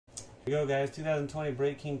we go, guys. 2020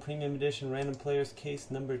 Break King Premium Edition Random Players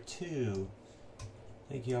case number 2.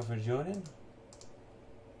 Thank you all for joining.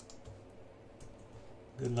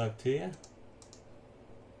 Good luck to you.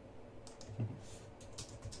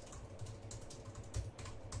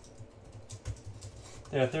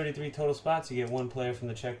 There are 33 total spots. You get one player from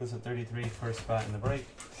the checklist of 33 per spot in the break.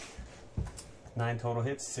 9 total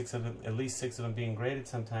hits, at least 6 of them being graded.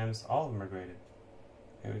 Sometimes all of them are graded.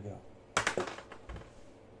 Here we go.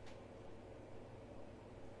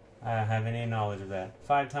 I don't have any knowledge of that.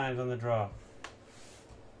 5 times on the draw.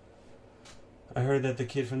 I heard that the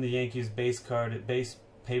kid from the Yankees base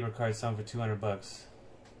paper card selling for $200.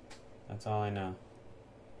 That's all I know.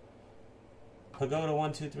 Pagoda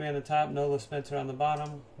 1, 2, 3 on the top. Nola Spencer on the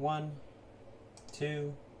bottom. 1,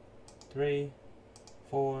 2, 3,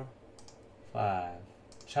 4, 5.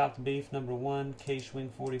 Chopped Beef number 1.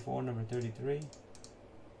 K-Swing 44 number 33.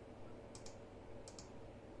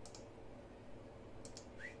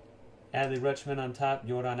 Adley Rutschman on top.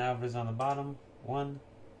 Yordan Alvarez on the bottom. 1,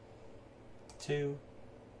 2,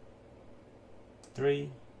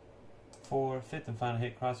 3, 4. 5th and final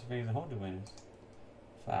hit. Cross your fingers and hold your winners.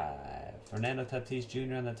 5. Fernando Tatis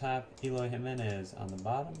Jr. on the top. Eloy Jimenez on the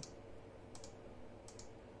bottom.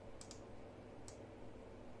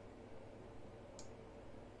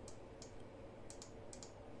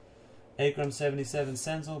 Akram 77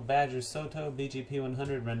 Senzel, Badger Soto, BGP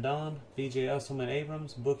 100 Rendon, BJ Usselman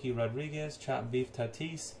Abrams, Bookie Rodriguez, Chopped Beef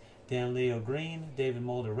Tatis, Dan Leo Green, David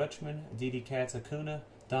Mulder Rutschman, Didi Katz Acuna,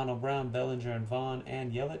 Donald Brown, Bellinger and Vaughn,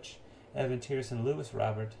 and Yelich, Evan Tierson Lewis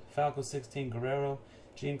Robert, Falco 16 Guerrero,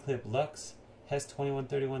 Gene Clip Lux, Hess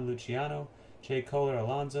 2131 Luciano, Jay Kohler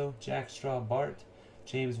Alonso, Jack Straw Bart,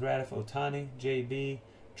 James Raddiff Otani, JB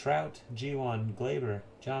Trout, G1 Glaber,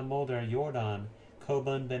 John Mulder Yordan,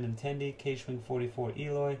 Coburn Benintendi, K-Swing 44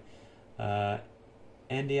 Eloy,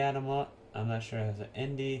 Andy Adam, I'm not sure if it's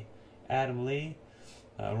Andy Adam Lee,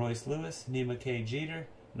 Royce Lewis, Nima K. Jeter,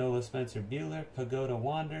 Nola Spencer Bueller, Pagoda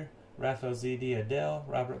Wander, Rafael ZD Adele,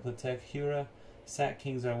 Robert Platek Hura, Sac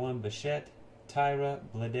Kings R1 Bichette, Tyra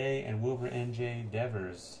Blade, and Wilbur NJ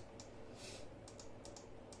Devers.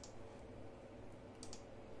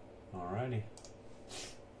 Alrighty.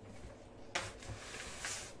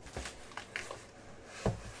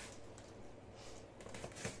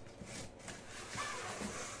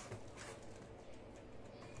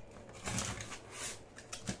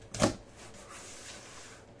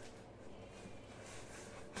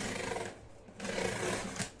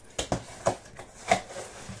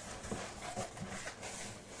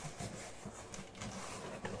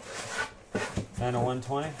 Down to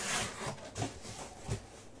 120.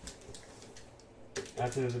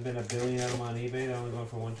 After there's been a billion of them on eBay, they're only going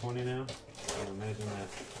for 120 now. So imagine that.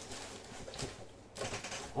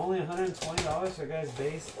 Only $120 for a guy's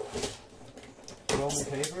base Roman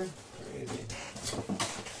paper? Crazy.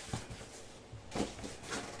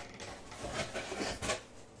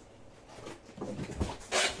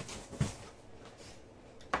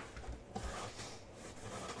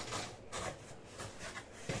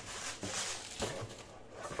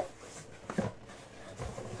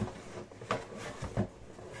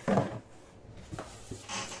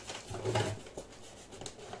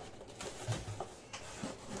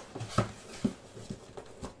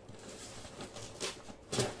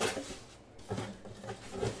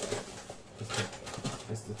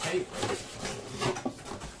 It's the tape.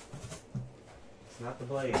 It's not the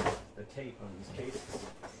blade, the tape on these cases.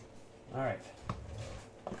 Alright.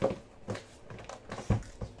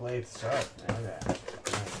 This blade's sharp. Look at that.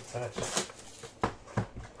 Nice touch.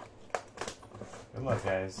 Good luck,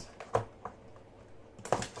 guys.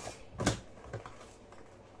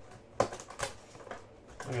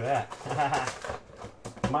 Look at that.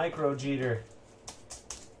 Micro Jeter.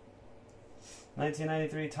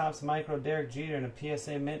 1993 Topps Micro Derek Jeter and a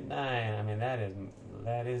PSA Mint 9. I mean, that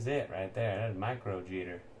is it right there. That is Micro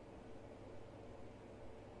Jeter.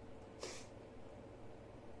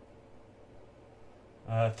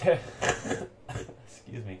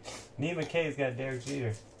 Excuse me. Nima K's got Derek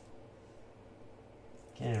Jeter.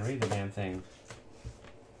 Can't even read the damn thing.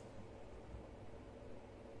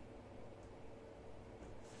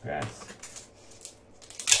 Congrats.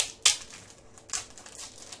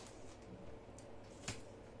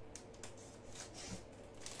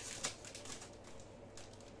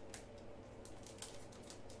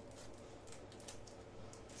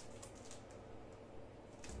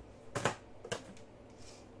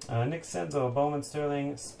 Nick Senzel, Bowman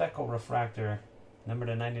Sterling Speckle Refractor, number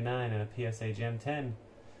to 99 and a PSA Gem 10.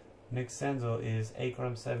 Nick Senzel is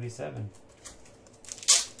Akram 77.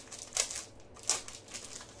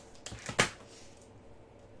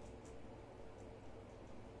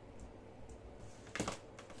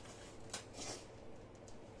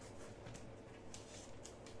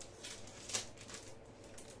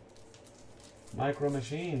 Micro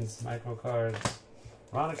Machines, Micro Cards.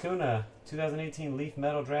 Ron Acuna, 2018 Leaf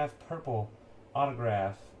Metal Draft Purple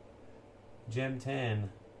Autograph. Gem 10.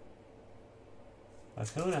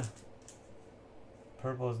 Acuna.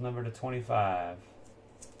 Purple is numbered to 25.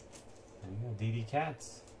 There you go, DD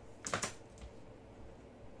Cats.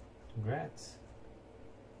 Congrats.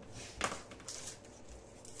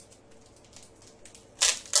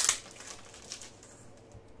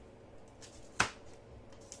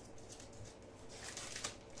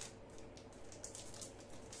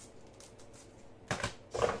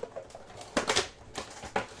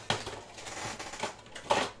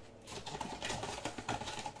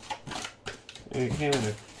 It came in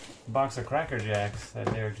a box of Cracker Jacks,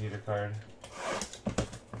 that Derek Jeter card.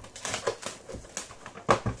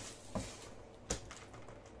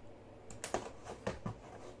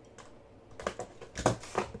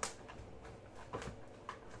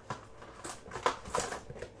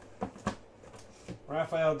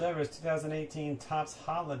 Rafael Devers, 2018 Topps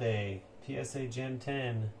Holiday, PSA Gem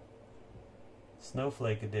 10,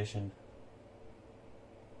 Snowflake Edition.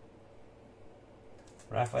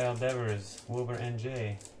 Rafael Devers, Wilbur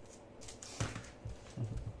NJ.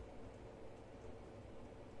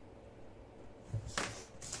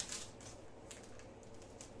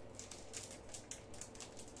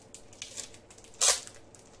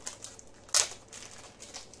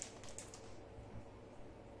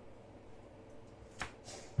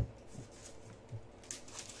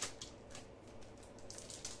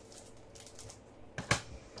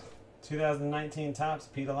 (2019) Topps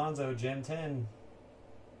Pete Alonso, Gem 10.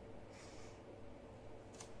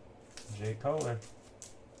 Jay Kohler.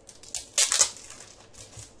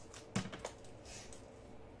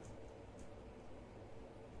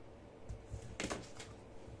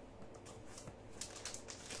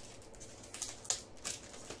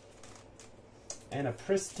 And a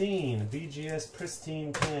pristine BGS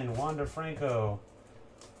Pristine 10, Wander Franco.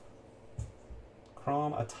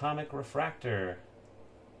 Chrome Atomic Refractor.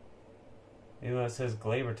 Even though it says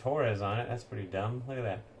Gleyber Torres on it, that's pretty dumb. Look at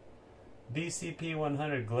that. BCP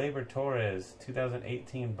 100 Gleyber Torres,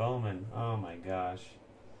 2018 Bowman. Oh my gosh.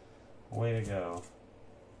 Way to go.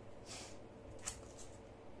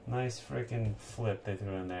 Nice freaking flip they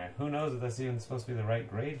threw in there. Who knows if that's even supposed to be the right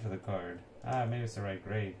grade for the card. Ah, maybe it's the right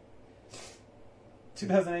grade.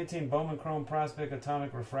 2018 Bowman Chrome Prospect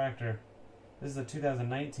Atomic Refractor. This is the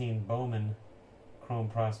 2019 Bowman Chrome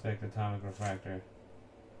Prospect Atomic Refractor.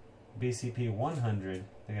 BCP 100.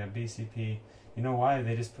 They got BCP. You know why?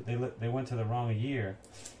 They just they went to the wrong year.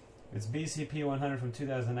 It's BCP 100 from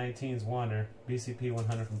 2019's Wander. BCP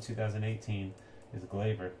 100 from 2018 is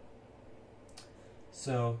Gleyber.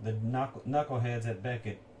 So the knuckleheads at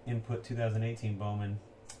Beckett input 2018 Bowman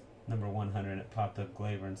number 100. And it popped up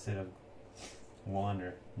Gleyber instead of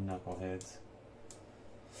Wander. Knuckleheads.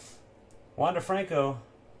 Wander Franco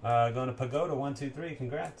going to Pagoda 123.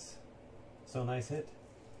 Congrats. So nice hit.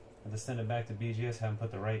 I have to send it back to BGS, have them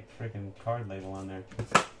put the right freaking card label on there.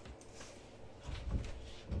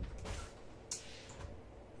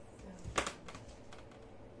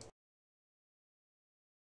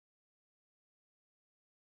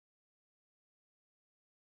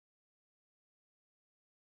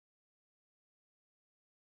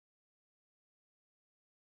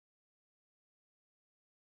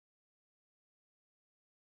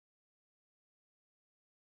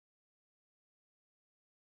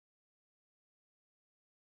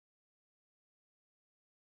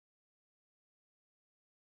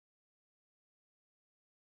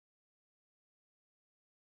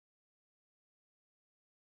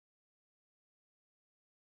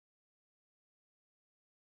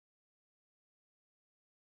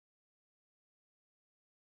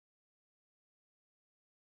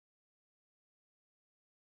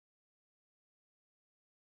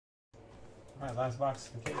 Alright, last box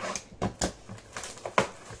of the case.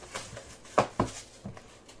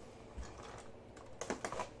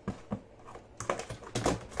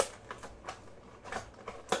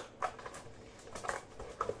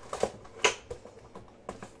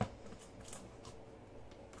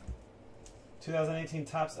 (2018)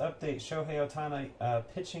 Topps Update, Shohei Ohtani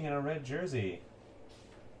pitching in a red jersey.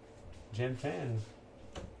 Gem 10.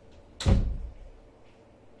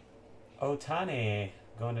 Ohtani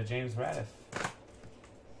going to James Radiff.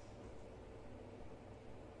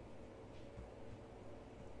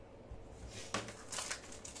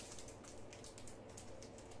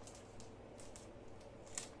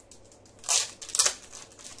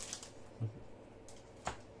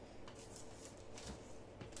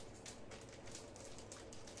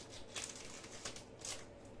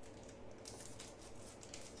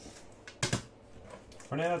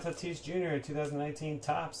 Fernando Tatis Jr. 2019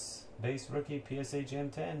 Topps base rookie PSA Gem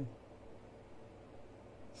 10.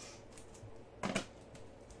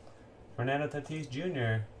 Fernando Tatis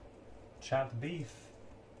Jr. chopped beef.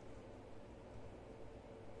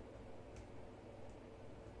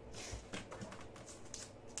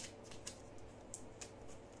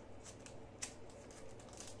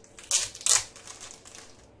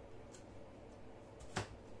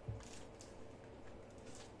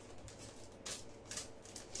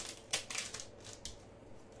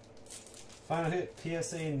 Final hit,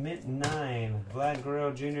 PSA Mint 9. Vlad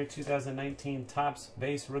Guerrero Jr. 2019 Topps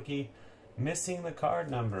base rookie. Missing the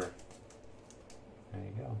card number. There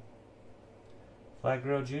you go. Vlad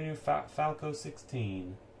Guerrero Jr. Falco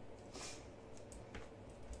 16.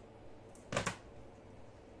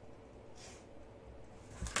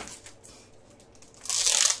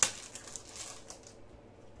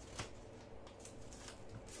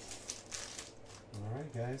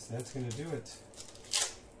 Alright guys, that's going to do it.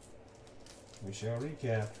 We shall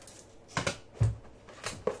recap.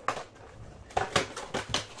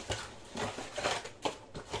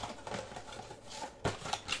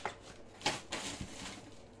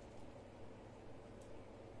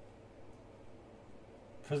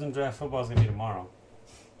 Prism Draft Football is going to be tomorrow.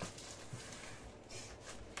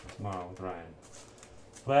 Tomorrow with Ryan.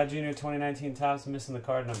 Vlad Jr. 2019 Topps missing the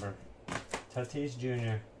card number. Tatis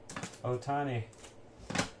Jr. Otani.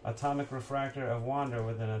 Atomic Refractor of Wander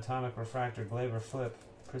with an Atomic Refractor Glaber Flip.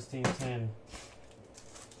 Pristine 10.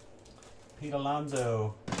 Pete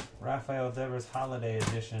Alonso. Rafael Devers Holiday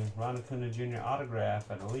Edition. Ron Acuna Jr. Autograph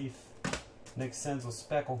at a Leaf. Nick Senzel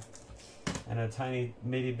Speckle. And a tiny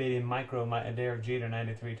bitty bitty micro Derek Jeter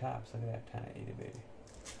 93 Topps. Look at that tiny itty bitty.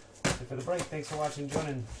 That's it for the break. Thanks for watching,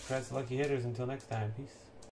 joining. Congrats to Lucky Hitters. Until next time. Peace.